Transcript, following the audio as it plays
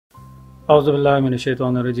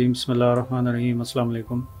औज़ुबिल्लाहिमिनश्शैतानिर्रजीम बिस्मिल्लाहिर्रहमानिर्रहीम अस्सलाम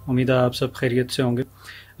वालेकुम। उम्मीद है आप सब खैरियत से होंगे।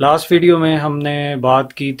 लास्ट वीडियो में हमने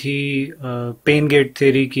बात की थी पेन गेट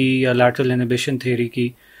थ्योरी की या लैटरल इनहिबिशन थ्योरी की,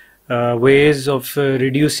 ways of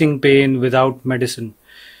reducing pen without medicine.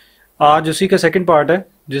 आज उसी का सेकंड पार्ट है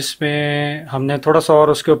जिसमें हमने थोड़ा सा और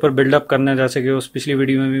उसके ऊपर बिल्डअप करना है, जैसे कि उस पिछली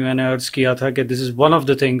वीडियो में भी मैंने अर्ज किया था कि this is one of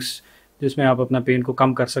the things जिसमें आप अपना पेन को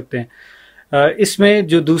कम कर सकते हैं। इसमें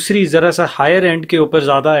जो दूसरी ज़रा सा हायर एंड के ऊपर,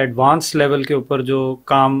 ज़्यादा एडवांस लेवल के ऊपर जो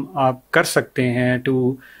काम आप कर सकते हैं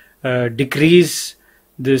to decrease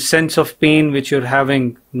the sense of pen which you are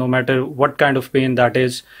having, no matter what kind of pen that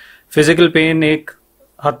is. Physical pen एक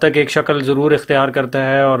हद तक एक शक्ल ज़रूर इख्तियार करता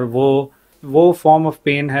है और वो फॉर्म ऑफ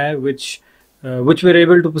पेन है which we're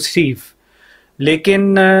able to perceive,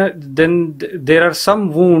 लेकिन then there are some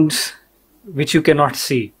wounds which you cannot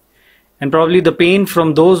see, and probably the pain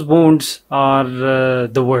from those wounds are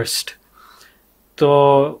the worst. तो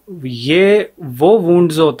ये वो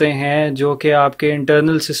wounds होते हैं जो कि आपके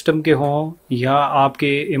इंटरनल सिस्टम के हों, या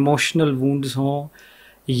आपके इमोशनल wounds हों,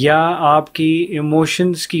 या आपकी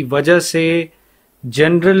इमोशंस की वजह से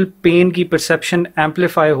जनरल पेन की परसेप्शन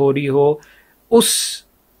एम्पलीफाई हो रही हो। उस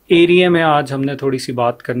एरिया में आज हमने थोड़ी सी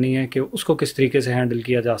बात करनी है कि उसको किस तरीके से हैंडल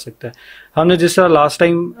किया जा सकता है। हमने जिस तरह लास्ट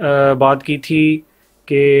टाइम बात की थी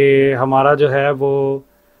कि हमारा जो है वो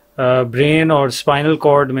ब्रेन और स्पाइनल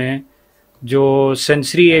कॉर्ड में जो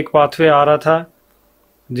सेंसरी एक पाथवे आ रहा था,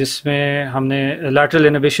 जिसमें हमने लैटरल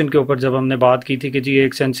इनहिबिशन के ऊपर जब हमने बात की थी कि जी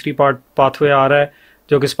एक सेंसरी पाथवे आ रहा है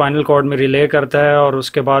जो कि स्पाइनल कॉर्ड में रिले करता है, और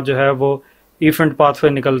उसके बाद जो है वो इफेंट पाथवे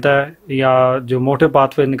निकलता है या जो मोटर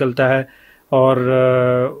पाथवे निकलता है, और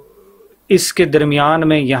इसके दरमियान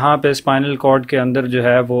में यहाँ पे स्पाइनल कॉर्ड के अंदर जो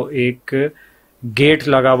है वो एक गेट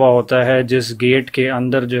लगा हुआ होता है, जिस गेट के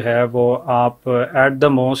अंदर जो है वो आप एट द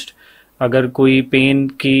मोस्ट अगर कोई पेन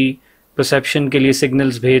की परसेप्शन के लिए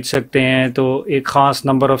सिग्नल्स भेज सकते हैं तो एक ख़ास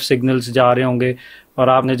नंबर ऑफ सिग्नल्स जा रहे होंगे। और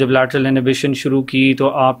आपने जब लैटरल इनहिबिशन शुरू की तो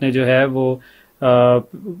आपने जो है वो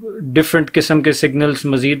डिफरेंट किस्म के सिग्नल्स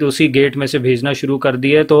मज़ीद उसी गेट में से भेजना शुरू कर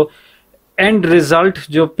दिए, तो एंड रिज़ल्ट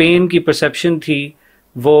जो पेन की परसेप्शन थी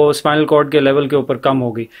वो स्पाइनल कॉर्ड के लेवल के ऊपर कम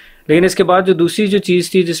हो गई। लेकिन इसके बाद जो दूसरी जो चीज़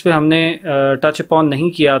थी जिस पे हमने टच अपॉन नहीं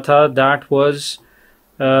किया था, that was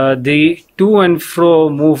the two and fro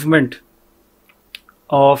movement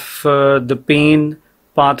of the pen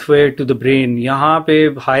pathway to the brain. यहाँ पे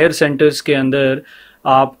हायर सेंटर्स के अंदर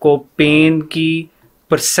आपको पेन की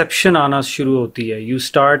परसेप्शन आना शुरू होती है, यू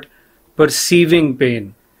स्टार्ट परसीविंग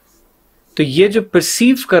पेन। तो ये जो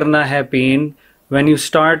परसीव करना है pen, when you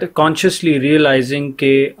start consciously realising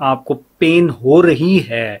कि आपको पेन हो रही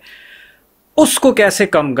है, उसको कैसे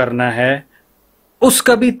कम करना है,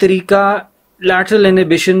 उसका भी तरीका लैटरल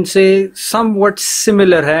इनहिबिशन से समवट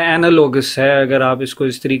सिमिलर है, एनालोगस है। अगर आप इसको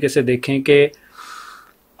इस तरीके से देखें कि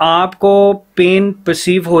आपको पेन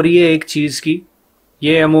परसीव हो रही है एक चीज़ की,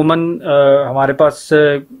 ये अमूमन हमारे पास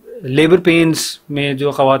लेबर पेन्स में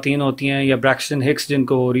जो ख़वातीन होती हैं या ब्रैक्सन हिक्स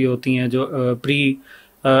जिनको हो रही होती हैं, जो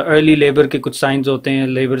अर्ली लेबर के कुछ साइंस होते हैं,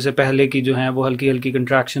 लेबर से पहले की जो हैं वो हल्की हल्की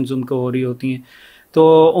कंट्रैक्शंस उनको हो रही होती हैं,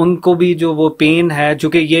 तो उनको भी जो वो पेन है,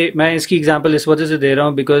 चूँकि ये मैं इसकी एग्जांपल इस वजह से दे रहा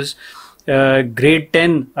हूँ बिकॉज ग्रेड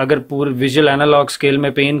 10 अगर पूरे विजुअल एनालॉग स्केल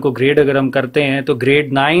में पेन को ग्रेड अगर हम करते हैं तो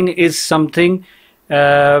grade 9 is something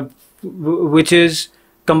which is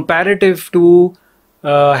comparative to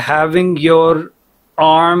having your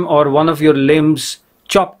arm or one of your limbs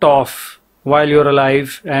chopped off while you're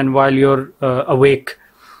alive and while you're awake.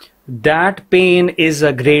 That pain is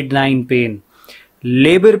a grade 9 pain.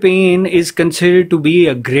 Labor pain is considered to be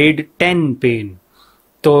a grade 10 pain.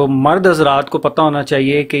 तो मर्द हजरात को पता होना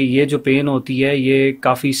चाहिए कि ये जो पेन होती है ये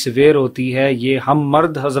काफ़ी सिवियर होती है, ये हम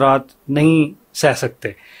मर्द हजरात नहीं सह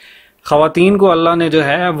सकते। ख़वातीन को अल्लाह ने जो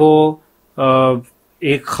है वो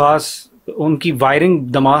एक ख़ास उनकी वायरिंग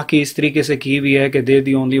दिमाग की इस तरीके से की हुई है कि दे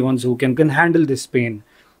the only ones who can handle this pen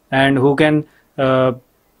and who are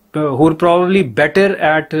probably better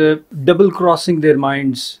at double crossing their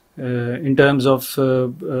minds in terms of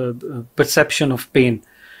perception of pen.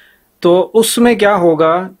 तो उसमें क्या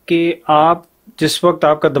होगा कि आप जिस वक्त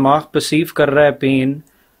आपका दिमाग परसीव कर रहा है pen,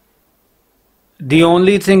 the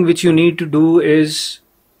only thing which you need to do is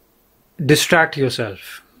distract yourself.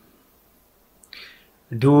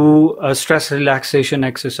 Do a stress relaxation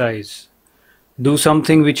exercise. Do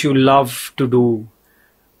something which you love to do.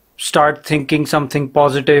 Start thinking something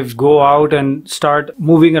positive. Go out and start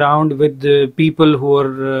moving around with the people who are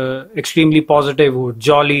extremely positive, who are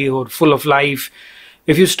jolly, who are full of life.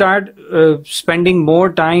 If you start spending more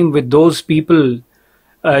time with those people,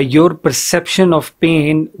 your perception of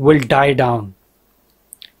pain will die down.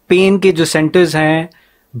 Pain के जो centers हैं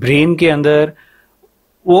brain के अंदर,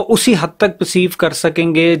 वो उसी हद तक perceive कर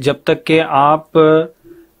सकेंगे जब तक कि आप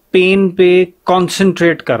पेन पे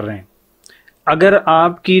कंसंट्रेट कर रहे हैं। अगर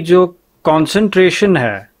आपकी जो कंसंट्रेशन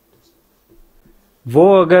है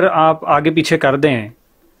वो अगर आप आगे पीछे कर दें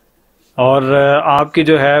और आपकी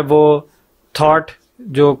जो है वो थॉट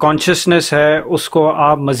जो कॉन्शियसनेस है उसको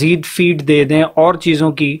आप मज़ीद फीड दे दें और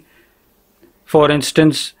चीज़ों की, for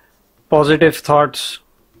instance positive thoughts,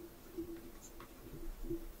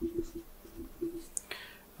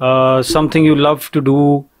 something you love to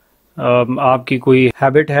do, आपकी कोई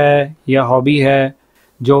हैबिट है या हॉबी है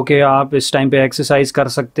जो कि आप इस टाइम पे एक्सरसाइज कर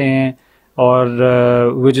सकते हैं और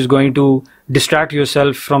which is going to distract your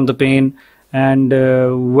self from the pen, and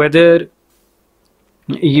weather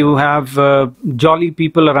you have jolly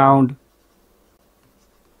people around,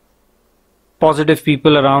 positive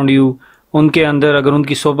people around you, उनके अंदर अगर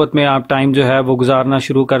उनकी सोबत में आप टाइम जो है वो गुजारना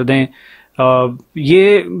शुरू कर दें,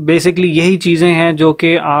 ये बेसिकली यही चीज़ें हैं जो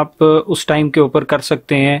कि आप उस टाइम के ऊपर कर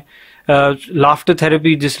सकते हैं। लाफ्टर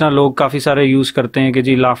थेरेपी जिस तरह लोग काफ़ी सारे यूज़ करते हैं कि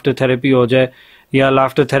जी लाफ्टर थेरेपी हो जाए, या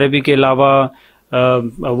लाफ्टर थेरेपी के अलावा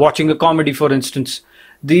watching a comedy for instance,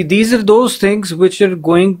 these are those things which are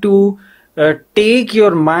going to take your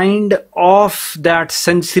mind off that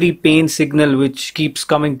sensory pain signal which keeps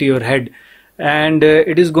coming to your head, and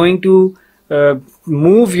it is going to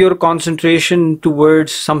move your concentration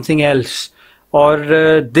towards something else. और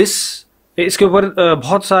this इसके ऊपर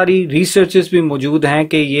बहुत सारी researches भी मौजूद हैं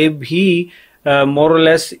कि ये भी मोर और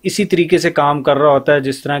लेस इसी तरीके से काम कर रहा होता है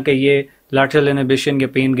जिस तरह के ये लैटरल इनहिबिशन या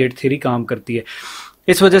पेन गेट थ्योरी काम करती है।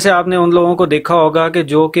 इस वजह से आपने उन लोगों को देखा होगा कि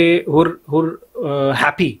जो कि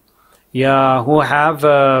हैप्पी या who have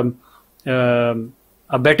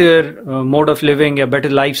a better mode of living या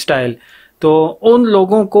better lifestyle, तो उन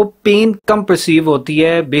लोगों को पेन कम परसीव होती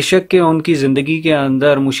है। बेशक कि उनकी ज़िंदगी के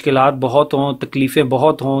अंदर मुश्किलात बहुत हों, तकलीफ़ें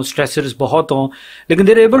बहुत हों, स्ट्रेसर्स बहुत हों, लेकिन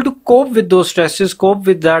they're able to cope with those stresses, cope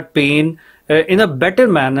with that pain in a better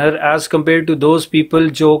manner as compared to those people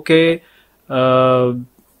जो कि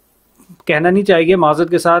कहना नहीं चाहिए माज़रत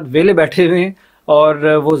के साथ वेले बैठे हुए हैं और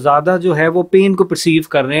वो ज़्यादा जो है वो पेन को परसीव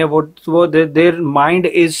कर रहे हैं, वो their mind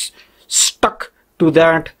is stuck to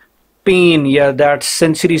that pain या that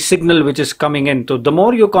sensory signal which is coming in. तो the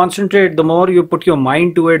more you concentrate, the more you put your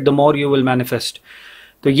mind to it, the more you will manifest.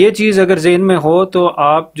 तो ये चीज़ अगर जेहन में हो तो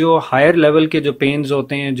आप जो हायर लेवल के जो पेन्स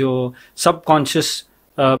होते हैं, जो सब कॉन्शियस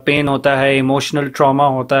पेन होता है, इमोशनल ट्रॉमा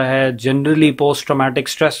होता है, जनरली पोस्ट ट्रॉमेटिक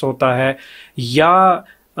स्ट्रेस होता है, या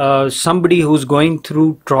somebody who's going through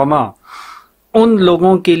trauma, उन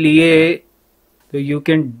लोगों के लिए you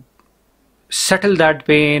can settle that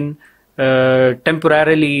pain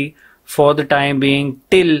temporarily for the time being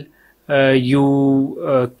till you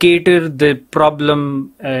cater the problem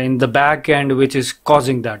in the back end which is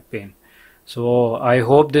causing that pain. So I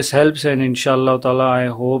hope this helps, and inshallah ta'ala I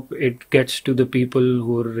hope it gets to the people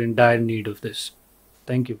who are in dire need of this.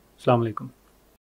 Thank you. Assalamu alaikum.